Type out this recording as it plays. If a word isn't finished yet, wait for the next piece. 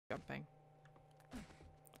jumping.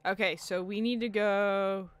 Okay, so we need to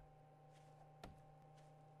go...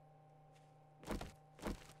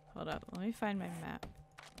 Hold up, let me find my map.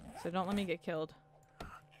 So don't let me get killed.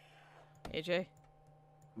 AJ?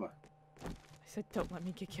 What? I said don't let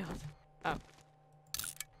me get killed. Oh.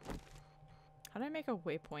 How do I make a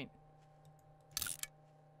waypoint?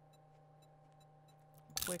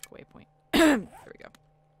 Quick waypoint. There we go.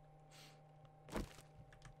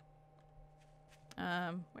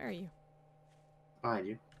 Where are you? Behind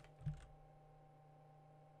you.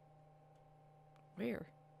 Where?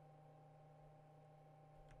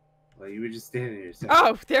 Well, you were just standing there. So.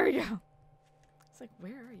 Oh, there we go. It's like,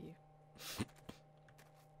 where are you?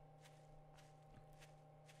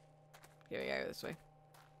 Here we go, this way.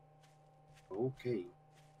 Okay.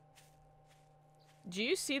 Do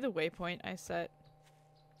you see the waypoint I set?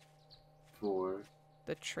 For?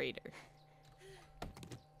 The trader.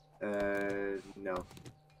 No.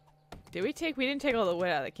 Did we take? We didn't take all the wood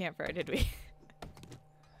out of the campfire, did we?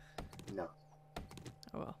 No.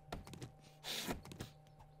 Oh well.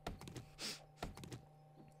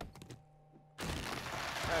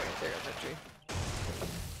 Alright, there goes that tree.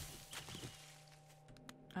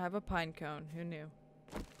 I have a pine cone. Who knew?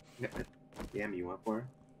 Damn, you went for it?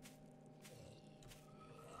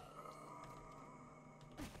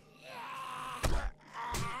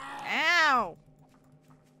 Ow!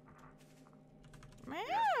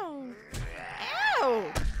 Ow!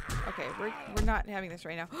 Ow! Okay, we're not having this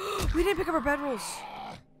right now. We didn't pick up our bedrolls.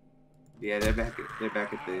 Yeah, they're back at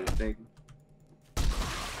the thing.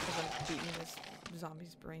 Because I'm beating this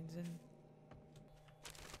zombie's brains in.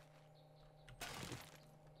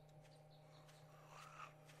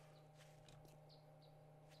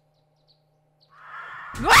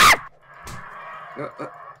 Ah!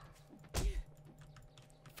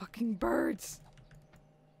 Fucking birds.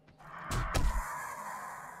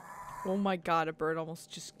 Oh my god, a bird almost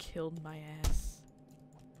just killed my ass.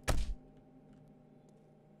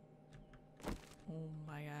 Oh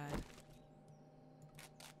my god.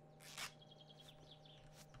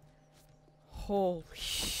 Holy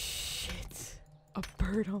shit. A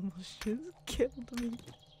bird almost just killed me.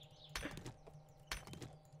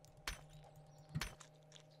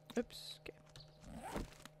 Oops. Okay.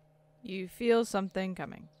 You feel something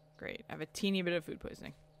coming. Great. I have a teeny bit of food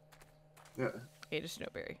poisoning. Ate a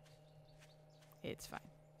snowberry. It's fine.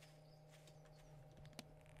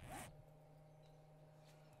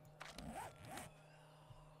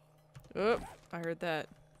 Oh, I heard that.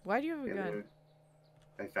 Why do you have a gun?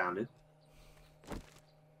 I found it.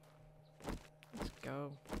 Let's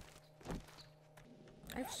go.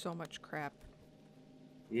 I have so much crap.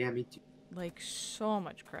 Yeah, me too. Like, so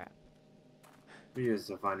much crap. We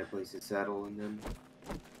just find a place to settle and then...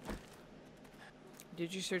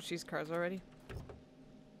 Did you search these cars already?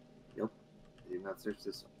 Nope. I did not search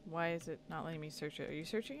this one. Why is it not letting me search it? Are you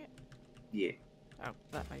searching it? Yeah. Oh,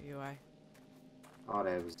 that might be why. Oh,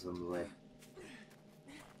 that was some delay.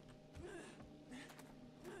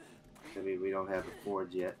 I mean, we don't have a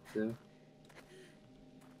forge yet, so...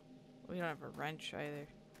 We don't have a wrench either.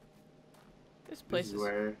 This place is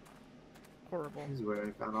where... horrible. This is where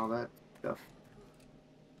I found all that stuff.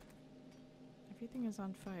 Everything is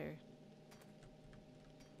on fire.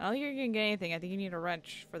 I don't think you're gonna get anything. I think you need a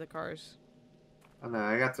wrench for the cars. Oh no,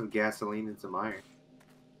 I got some gasoline and some iron.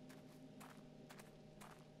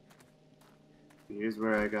 Here's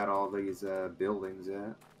where I got all these buildings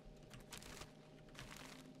at.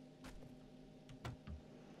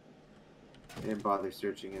 I didn't bother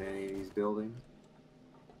searching in any of these buildings.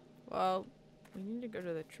 Well, we need to go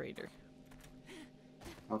to the trader.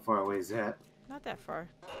 How far away is that? Not that far.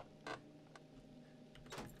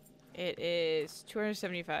 It is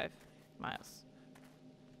 275 miles.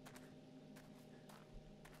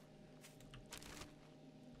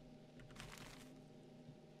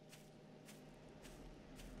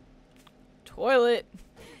 Toilet.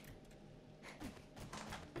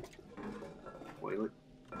 Toilet?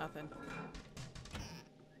 Nothing.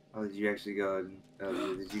 Oh, did you actually go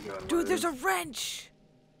and... did you go and... Dude, there's a wrench!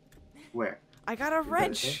 Where? I got a Is that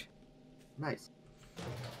wrench! it? Nice.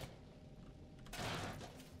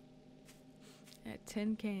 A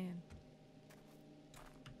tin can.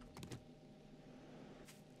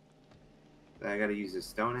 I gotta use a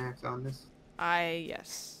stone axe on this?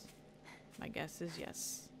 Yes. My guess is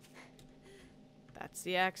yes. That's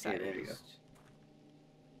the axe I Yeah, there you used. go.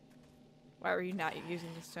 Why were you not using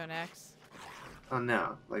the stone axe? Oh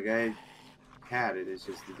no, like I had it, it's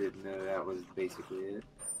just I didn't know that was basically it.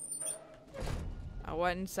 I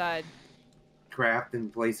went inside. Craft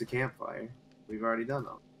and place a campfire. We've already done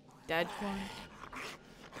that. Dead one.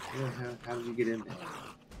 Yeah, how did you get in there?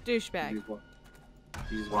 Douchebag. You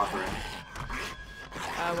just walk around.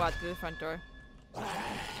 Walk through the front door.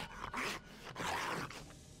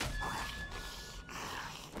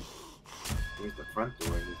 Where's the front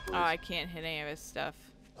door in this place? Oh, I can't hit any of his stuff.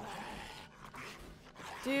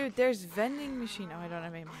 Dude, there's vending machine. Oh, I don't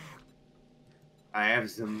have any money. I have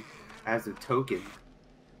a token.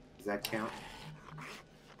 Does that count?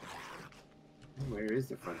 Where is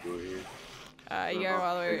the front door here? You gotta go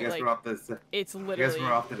all the way. I guess like, we're off this. it's I literally. guess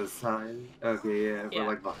we're off to the side. Okay, yeah, Yeah. we're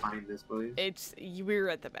like behind this place. We were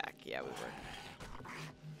at the back. Yeah, we were.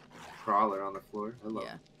 Crawler on the floor. Hello.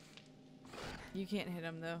 Yeah. You can't hit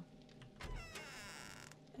him though.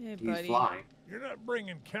 Hey, He's buddy. flying. You're not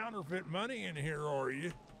bringing counterfeit money in here, are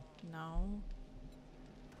you? No.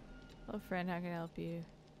 Hello, friend. How can I help you?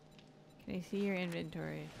 Can I see your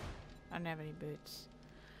inventory? I don't have any boots.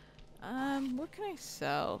 What can I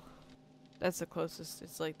sell? That's the closest.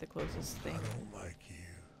 It's like the closest thing. I don't like you,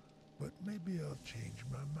 but maybe I'll change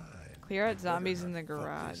my mind. Clear out You zombies better in the not fuck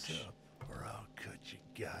garage. this up, or I'll cut you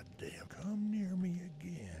goddamn. Come near me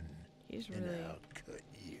again, He's and really. I'll cut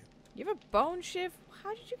you. You have a bone shift?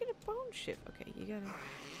 How did you get a bone shift? Okay, you gotta.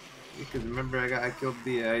 Because remember, I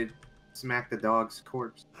smacked the dog's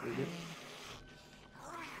corpse.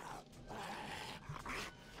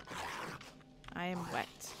 I am wet.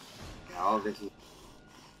 Yeah, all this is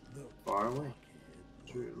far away.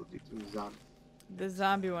 True, it'll do some zombies. The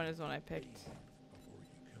zombie one is one I picked.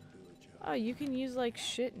 Oh, you can use like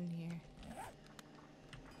shit in here.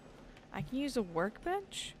 I can use a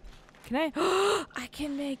workbench? Can I? I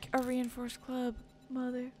can make a reinforced club.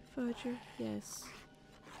 Mother fudger. Yes.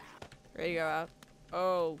 Ready to go out?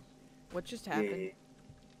 Oh. What just happened? Yeah.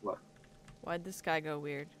 What? Why'd the sky go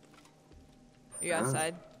weird? Are you Huh?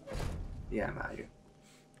 outside? Yeah, I'm out here.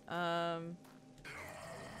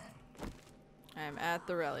 I'm at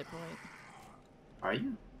the rally point. Are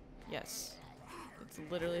you? Yes. It's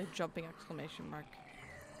literally a jumping exclamation mark.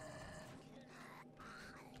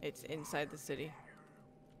 It's inside the city.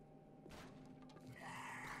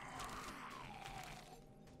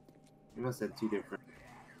 You must have two different.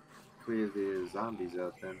 Clear the zombies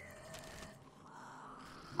out then.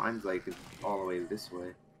 Mine's like all the way this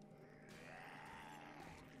way.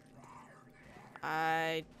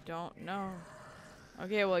 I don't know.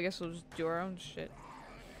 Okay, well I guess we'll just do our own shit.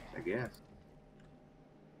 I guess.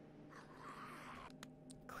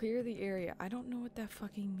 Clear the area. I don't know what that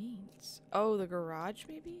fucking means. Oh, the garage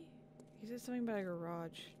maybe? He said something about a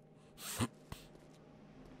garage.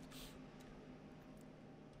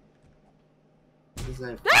 What is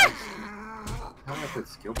that? How do I put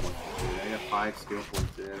skill points in it? I got 5 skill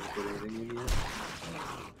points. Did I ever put anything in yet?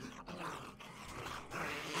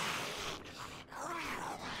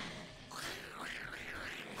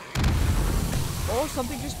 Oh,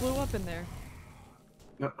 something just blew up in there.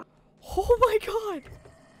 No. Oh my god!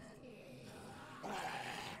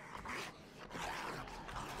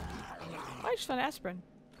 I just found aspirin.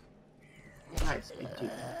 Nice, me too.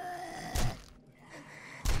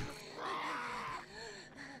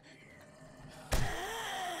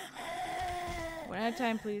 One at a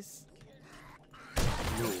time, please. No.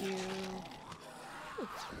 Thank you. Ooh.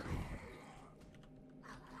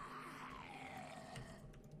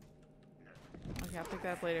 Okay, I'll pick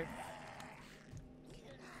that up later.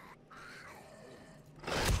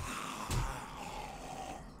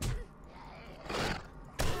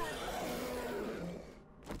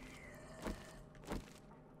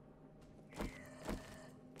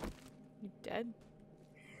 You dead?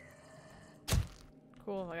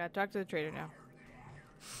 Cool, I gotta talk to the trader now.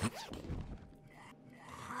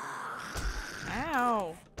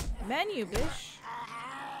 Ow! Menu, bish!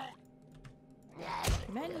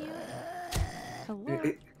 Menu! Hello?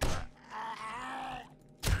 These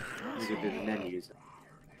are the menus.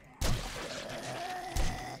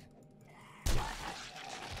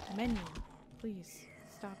 Menu. Please,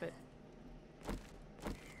 stop it.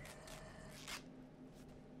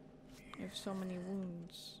 You have so many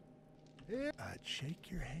wounds. I'd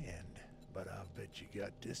shake your hand, but I'll bet you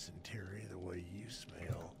got dysentery the way you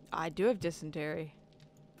smell. I do have dysentery.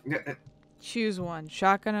 Choose one.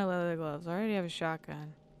 Shotgun or leather gloves. I already have a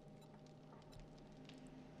shotgun.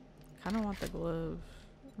 Kinda want the gloves.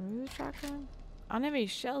 Maybe the shotgun? I don't have any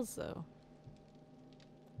shells though.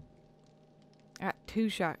 I got 2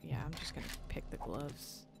 shot. Yeah, I'm just gonna pick the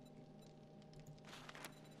gloves.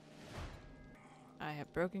 I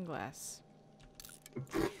have broken glass.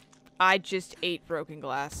 I just ate broken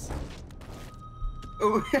glass.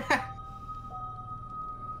 Oh. I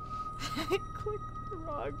clicked the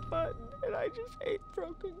wrong button and I just ate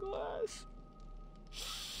broken glass.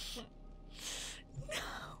 No.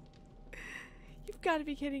 You've got to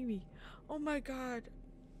be kidding me. Oh my god.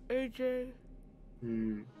 AJ.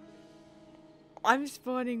 Hmm. I'm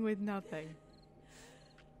spawning with nothing.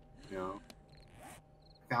 No.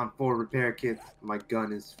 Found 4 repair kits. My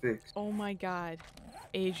gun is fixed. Oh my god.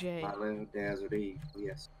 AJ. My little Desert Eagle,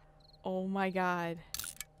 yes. Oh my god.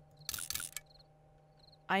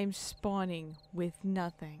 I'm spawning with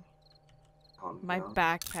nothing. Calm My down.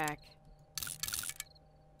 backpack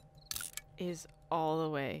is all the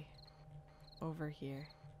way over here.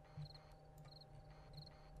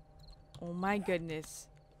 Oh my goodness.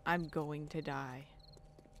 I'm going to die.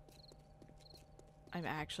 I'm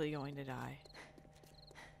actually going to die.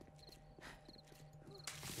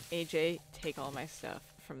 AJ, take all my stuff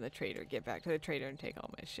from the trader. Get back to the trader and take all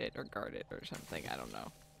my shit or guard it or something. I don't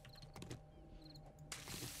know.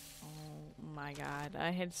 Oh my god. I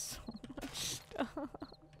had so much stuff.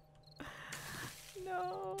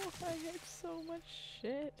 No, I had so much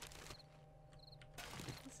shit.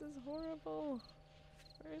 This is horrible.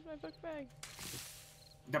 Where's my book bag?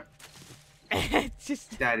 Yep. It's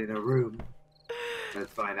just Died in a room.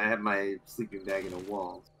 That's fine. I have my sleeping bag in a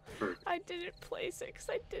wall. Perfect. I didn't place it because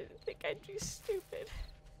I didn't think I'd be stupid.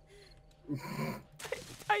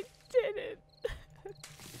 I didn't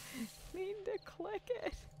mean to click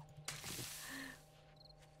it.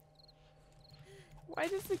 Why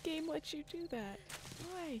does the game let you do that?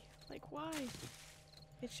 Why? Like, why?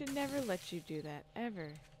 It should never let you do that, ever.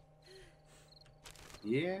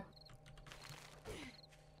 Yeah.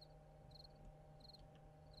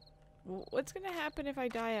 What's gonna happen if I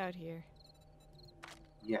die out here?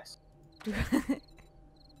 Yes. AJ,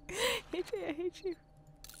 I hate you.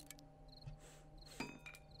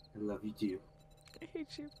 I love you too. I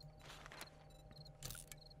hate you.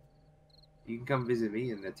 You can come visit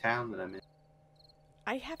me in the town that I'm in.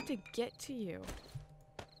 I have to get to you.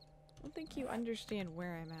 I don't think you understand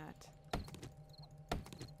where I'm at.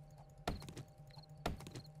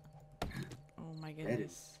 Oh my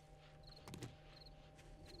goodness.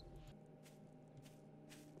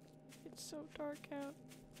 It's so dark out.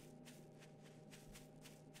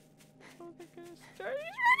 Oh my goodness. He's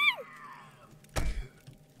running!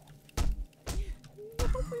 No,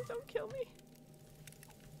 please don't kill me.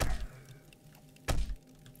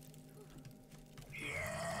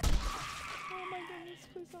 Oh my goodness,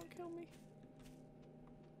 please don't kill me.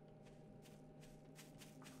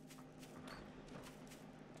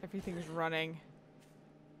 Everything's running.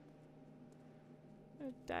 I'm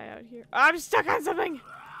gonna die out here. Oh, I'm stuck on something!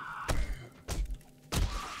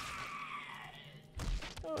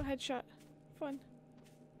 Oh, headshot. Fun.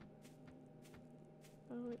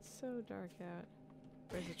 Oh, it's so dark out.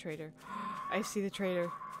 Where's the trader? I see the trader.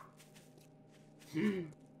 Let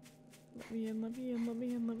me in, let me in, let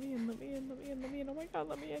me in, let me in, let me in, let me in, let me in. Oh my god,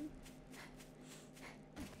 let me in.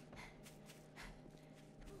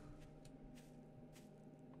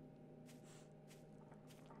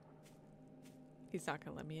 He's not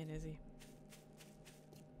gonna let me in, is he?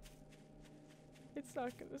 It's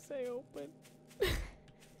not gonna say open.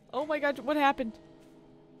 Oh my god, what happened?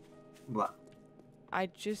 What? I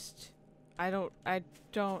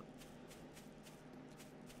don't.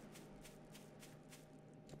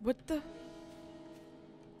 What the?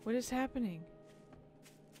 What is happening?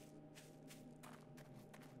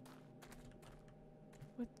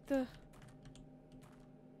 What the?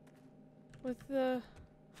 What the?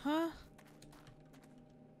 Huh?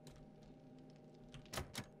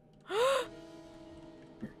 I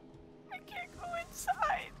can't go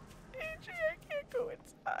inside. AJ, I can't go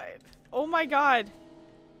inside. Oh my god.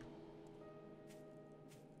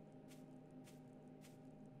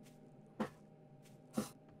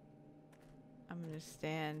 I'm gonna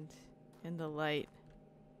stand in the light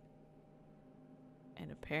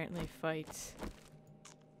and apparently fight.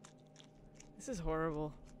 This is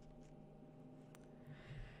horrible.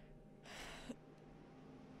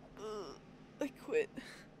 I quit.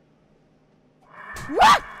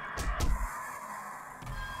 What?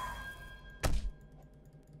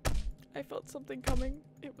 I felt something coming.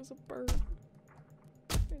 It was a bird.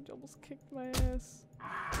 It almost kicked my ass.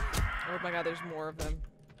 Oh my god, there's more of them.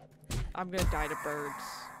 I'm gonna die to birds.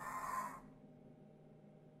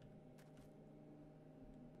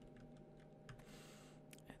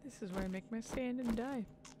 This is where I make my stand and die.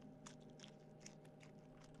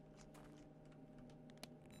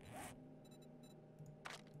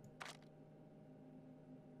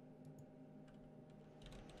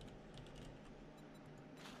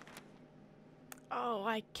 Oh,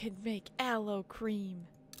 I could make aloe cream.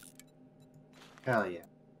 Hell yeah.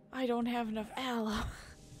 I don't have enough aloe.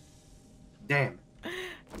 Damn.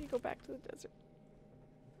 You go back to the desert.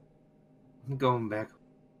 I'm going back.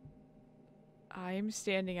 I'm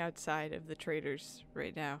standing outside of the traders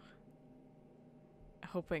right now,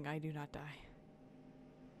 hoping I do not die.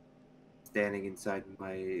 Standing inside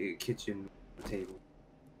my kitchen table.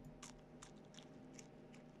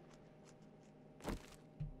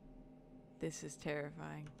 This is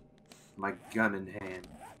terrifying. My gun in hand.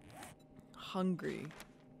 Hungry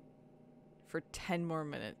for 10 more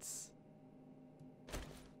minutes.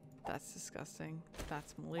 That's disgusting.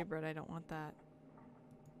 That's molly bread. I don't want that.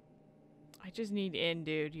 I just need in,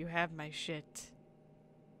 dude. You have my shit.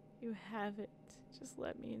 You have it. Just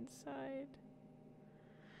let me inside.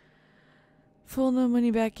 Full no money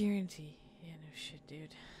back guarantee. Yeah, no shit,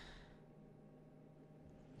 dude.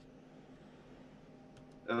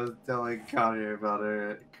 I was telling Connor about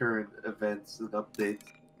our current events and updates.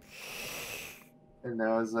 And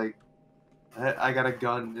I was like, I got a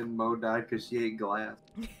gun and Mo died because she ate glass.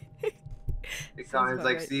 And Connor's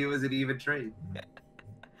like, right. see, it was an even trade.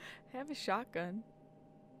 I have a shotgun.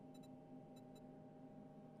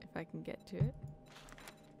 If I can get to it.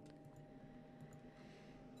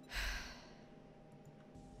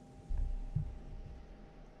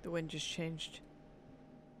 The wind just changed.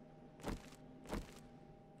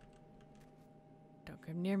 Don't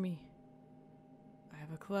come near me. I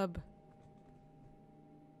have a club.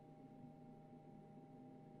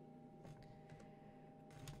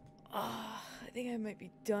 I think I might be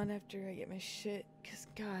done after I get my shit. Cause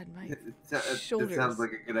God, my shoulders That sounds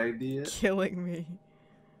like a good idea. killing me.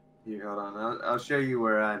 Here, hold on. I'll show you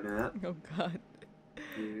where I'm at. Oh God.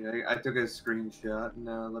 Here, I took a screenshot.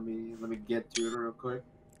 Now let me get to it real quick.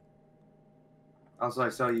 Also, I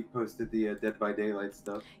saw you posted the Dead by Daylight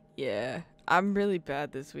stuff. Yeah, I'm really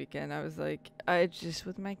bad this weekend. I was like, I just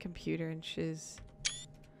with my computer and shiz.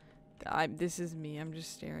 This is me. I'm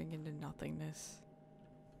just staring into nothingness.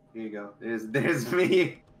 Here you go. There's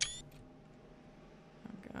me.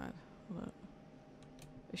 Oh God. Hold up.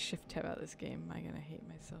 I shift tab out of this game. Am I gonna hate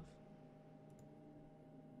myself?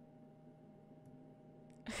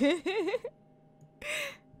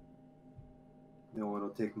 No one will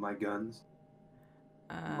take my guns.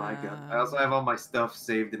 My gun. I also have all my stuff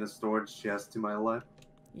saved in a storage chest to my left.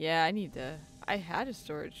 Yeah, I need to. I had a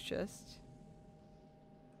storage chest.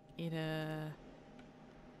 It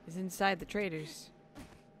is inside the traders.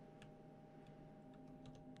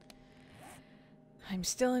 I'm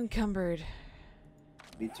still encumbered.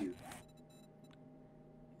 Me too.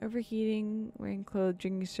 Overheating, wearing clothes,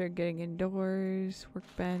 drinking, start getting indoors,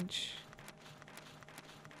 workbench.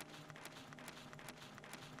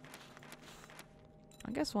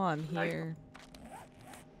 I guess while I'm here,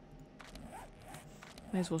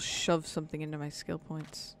 might as well shove something into my skill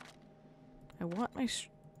points. I want my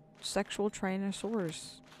sexual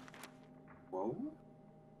Tyrannosaurus. Whoa.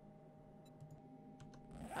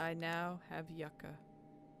 I now have yucca.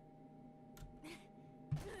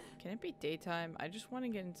 Can it be daytime? I just want to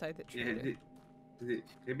get inside the trader.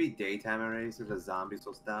 It'd be daytime already, so the zombies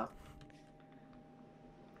will stop.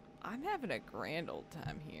 I'm having a grand old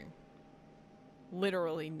time here.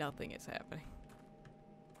 Literally nothing is happening.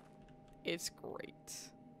 It's great.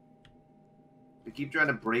 They keep trying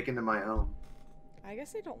to break into my home. I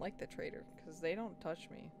guess they don't like the trader, because they don't touch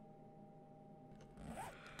me.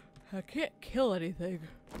 I can't kill anything.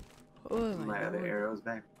 Oh My other Lord. arrows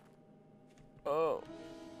back. Oh.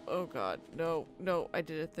 Oh God. No. No. I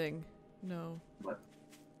did a thing. No. What?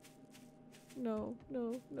 No.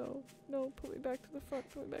 No. No. No. Put me back to the front.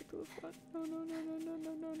 Put me back to the front. No. No. No. No. No.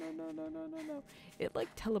 No. No. No. No. No. No. No. No. It like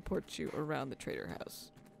teleports you around the trader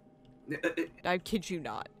house. I kid you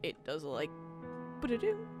not. It does like.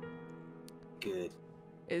 Ba-da-doo. Good.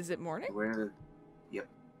 Is it morning? Where the? Yep.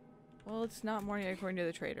 Well, it's not morning according to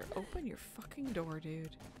the trader. Open your fucking door,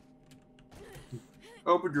 dude.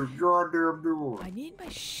 Open your goddamn door. I need my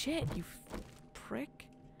shit, you prick.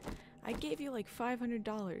 I gave you like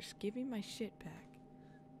 $500. Give me my shit back.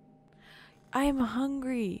 I am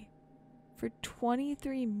hungry. For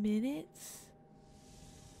 23 minutes?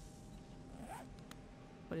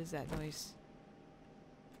 What is that noise?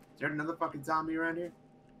 Is there another fucking zombie around here?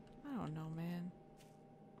 I don't know, man.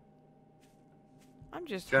 I'm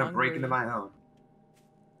just Trying to hungry. break into my home.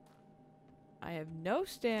 I have no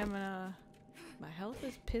stamina. My health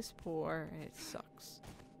is piss poor, and it sucks.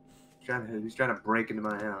 He's trying to break into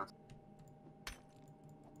my house.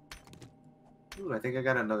 Ooh, I think I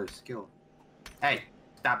got another skill. Hey,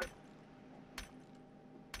 stop it.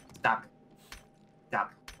 Stop it.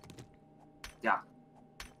 Stop it. Stop.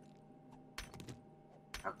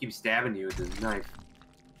 I'll keep stabbing you with this knife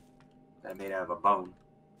that I made out of a bone.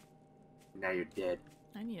 Now you're dead.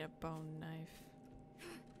 I need a bone knife.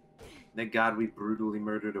 Thank God we brutally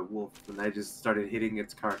murdered a wolf and I just started hitting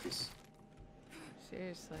its carcass.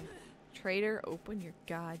 Seriously. Trader, open your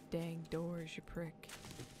goddamn doors, you prick.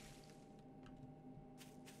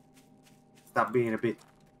 Stop being a bitch.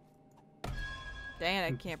 Dang it,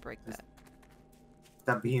 I can't break that.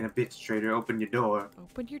 Stop being a bitch, trader. Open your door.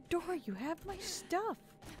 Open your door, you have my stuff.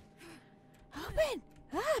 Open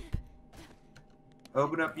up!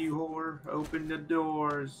 Open up, you whore. Open the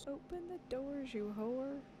doors. Open the doors, you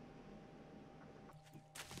whore.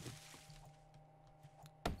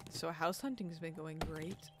 So house hunting's been going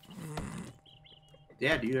great.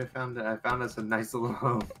 Yeah, dude, I found us a nice little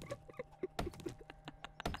home.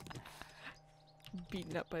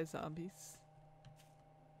 Beaten up by zombies.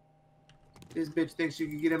 This bitch thinks she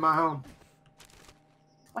can get in my home.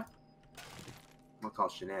 What? I'm gonna call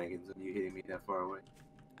shenanigans on you hitting me that far away.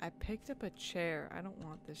 I picked up a chair. I don't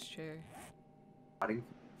want this chair. Fighting?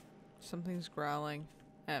 Something's growling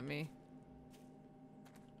at me.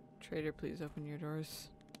 Trader, please open your doors.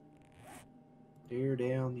 Tear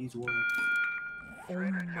down these walls. Oh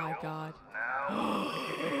my god.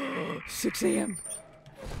 6 a.m.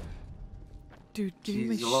 Dude, give me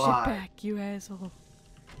my She's shit alive. back, you asshole.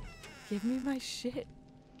 Give me my shit.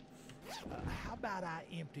 How about I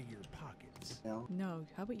empty your pockets? Hell, No,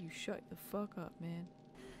 how about you shut the fuck up, man?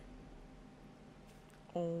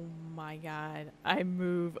 Oh my god. I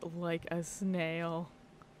move like a snail.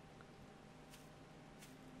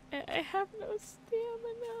 I have no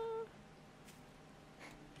stamina.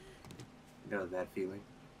 you know that feeling.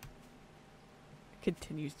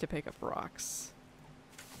 Continues to pick up rocks.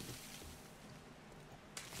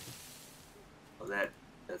 Well,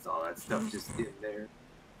 that's all that stuff just in there.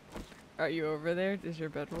 Are you over there? Is your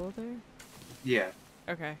bedroll there? Yeah.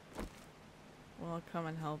 Okay. Well, I'll come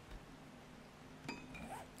and help.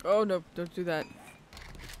 Oh no, don't do that.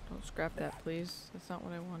 Don't scrap that, please. That's not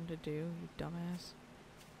what I wanted to do, you dumbass.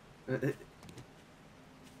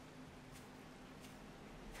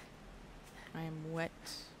 I am wet.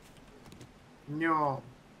 No.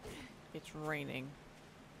 It's raining.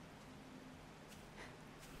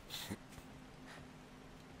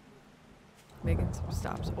 Making some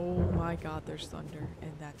stops. Oh my god, there's thunder.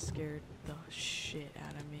 And that scared the shit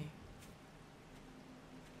out of me.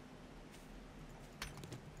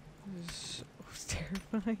 This was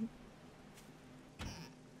terrifying.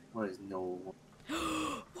 What is no?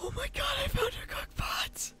 Oh my god, I found a cook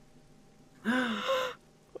pot!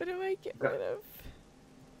 What do I get rid of?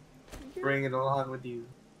 Your Bring it along with you.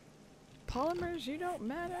 polymers, you don't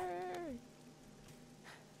matter!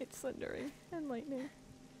 It's thundering and lightning.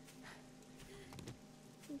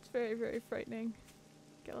 It's very, very frightening.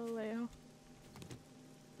 Galileo.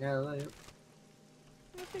 Yeah, like,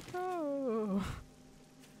 Mythico! Oh,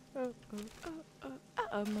 oh, oh, oh,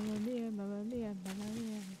 oh, mamma mia, mamma mia, mamma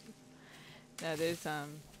mia. Now there's,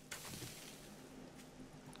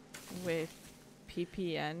 with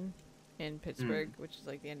PPN in Pittsburgh, which is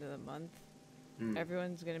like the end of the month,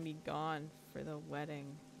 everyone's gonna be gone for the wedding.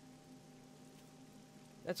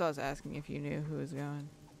 That's all I was asking, if you knew who was going.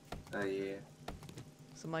 yeah.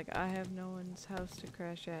 So I'm like, I have no one's house to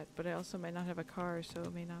crash at, but I also might not have a car, so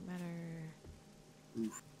it may not matter.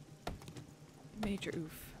 Oof. Major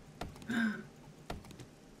oof.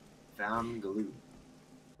 Found glue.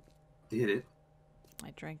 Did it?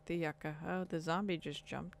 I drank the yucca. Oh, the zombie just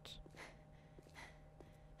jumped.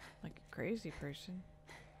 Like a crazy person.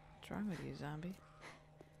 What's wrong with you, zombie?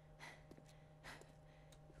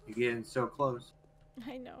 You're getting so close.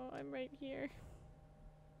 I know, I'm right here.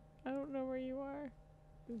 I don't know where you are.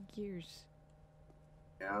 Gears.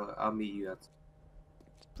 Yeah, I'll meet you outside.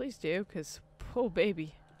 Please do, because, oh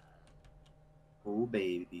baby. Oh,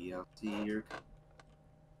 baby, I'll see your...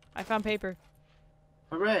 I found paper.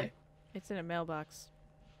 Hooray! It's in a mailbox.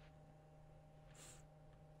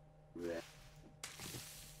 Hooray.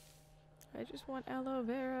 I just want aloe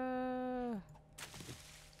vera.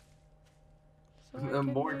 So I can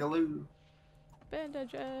More make glue.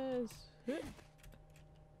 bandages.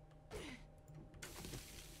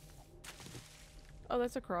 Oh,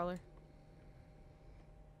 that's a crawler.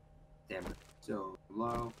 Damn it. So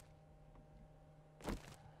low.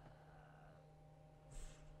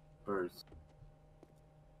 Birds.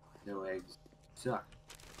 No eggs. Suck.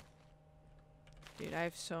 Dude, I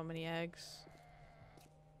have so many eggs.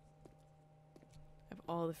 I have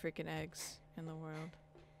all the freaking eggs in the world.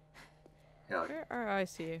 Hell yeah. Where are I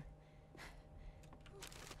see you?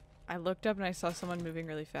 I looked up and I saw someone moving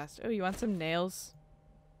really fast. Oh, you want some nails?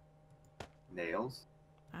 Nails?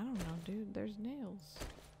 I don't know, dude. There's nails.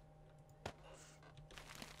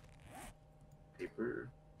 Paper.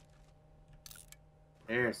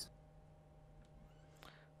 There's.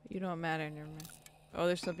 You don't matter, never mind. Oh,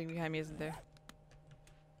 there's something behind me, isn't there?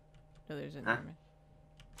 No, there isn't. Huh? Never mind.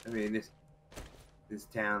 I mean, this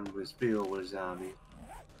town was filled with zombies.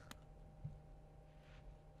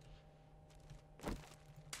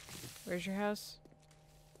 Where's your house?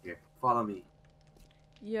 Here, follow me.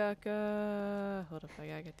 Yucca. Hold up, I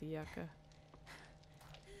gotta get the yucca.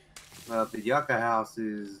 Well, the Yucca house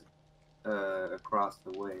is across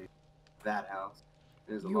the way. That house.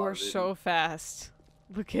 There's a You lot are of it. so fast.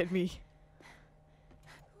 Look at me.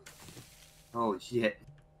 Holy shit.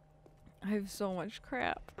 I have so much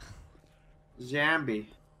crap. Zombie.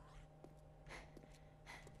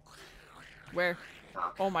 Where?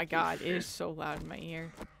 Oh my god, it Jesus is so loud in my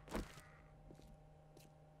ear.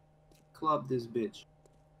 Club this bitch.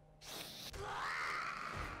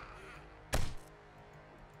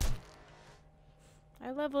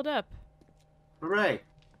 I leveled up. Hooray!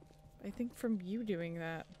 I think from you doing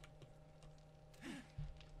that.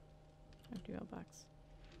 Empty mailbox.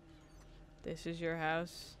 This is your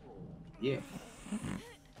house? Yeah.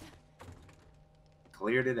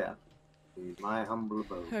 Cleared it out. Here's my humble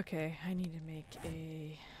abode. Okay, I need to make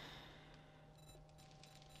a...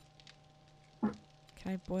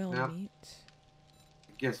 Can I boil Yep. meat?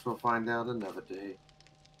 Guess we'll find out another day.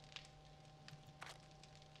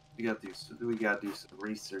 We gotta do some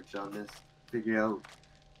research on this. Figure out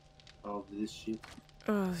all this shit.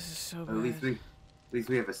 Oh, this is so bad. At least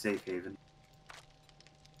we have a safe haven.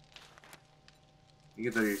 You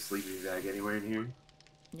can throw your sleeping bag anywhere in here.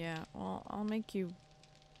 Yeah, well, I'll make you...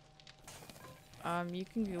 you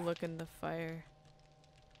can go look in the fire.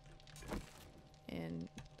 And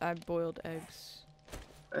I boiled eggs.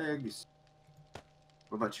 Eggs.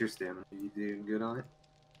 What about your stamina? Are you doing good on it?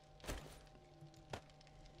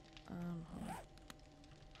 Hold on.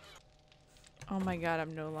 Oh my god,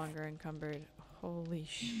 I'm no longer encumbered. Holy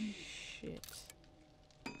shit.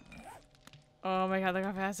 Oh my god, look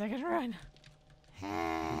how fast I can run.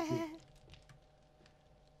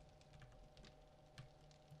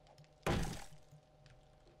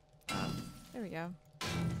 There we go.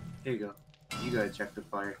 Here you go. You gotta check the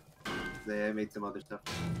fire. They made some other stuff.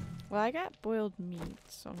 Well, I got boiled meat,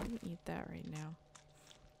 so I'm gonna eat that right now.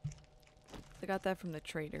 I got that from the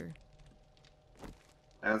trader.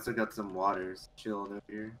 I also got some waters chilling over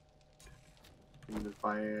here. In the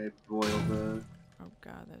fire, I boiled Oh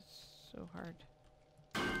god, that's so hard.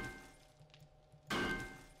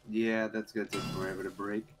 yeah, that's gonna take forever to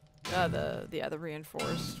break. The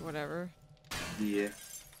reinforced, whatever. Yeah,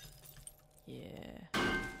 Yeah,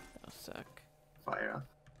 that'll suck. fire off.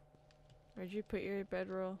 Where'd you put your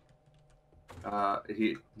bedroll?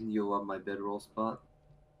 You love my bedroll spot.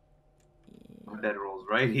 My Yeah. bedroll's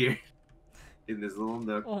right here. In this little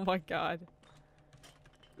nook. Oh my god.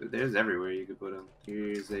 There's everywhere you can put them.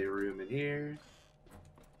 Here's a room in here.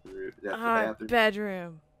 That's the Ah, bathroom.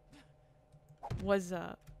 bedroom. What's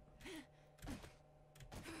up?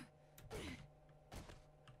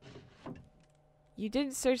 You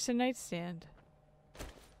didn't search the nightstand.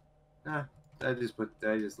 I just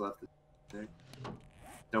left it there.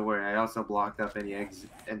 Don't worry, I also blocked up any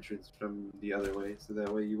entrance from the other way, so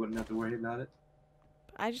that way you wouldn't have to worry about it.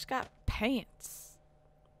 I just got pants.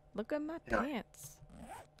 Look at my Yeah. pants.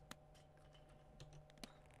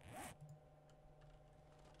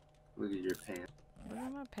 Look at your pants. Look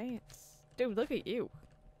at my pants. Dude, look at you.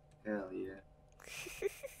 Hell yeah.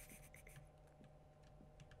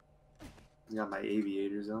 I got my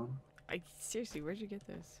aviators on. Seriously, where'd you get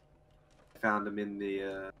those? I found them in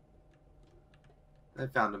the, I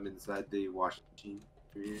found them inside the washing machine.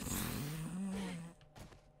 Here.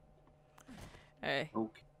 Hey.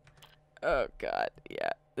 Okay. Oh god, yeah.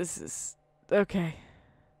 This is okay.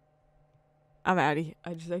 I'm outie.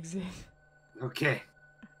 I just exited. Okay.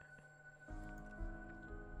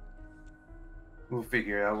 We'll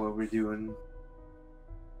figure out what we're doing.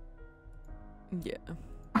 Yeah.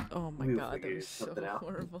 Oh my We'll god, that figure was so something out.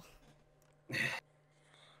 horrible.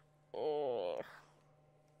 Oh.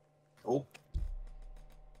 Oh,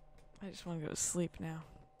 I just want to go to sleep now.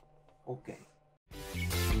 okay.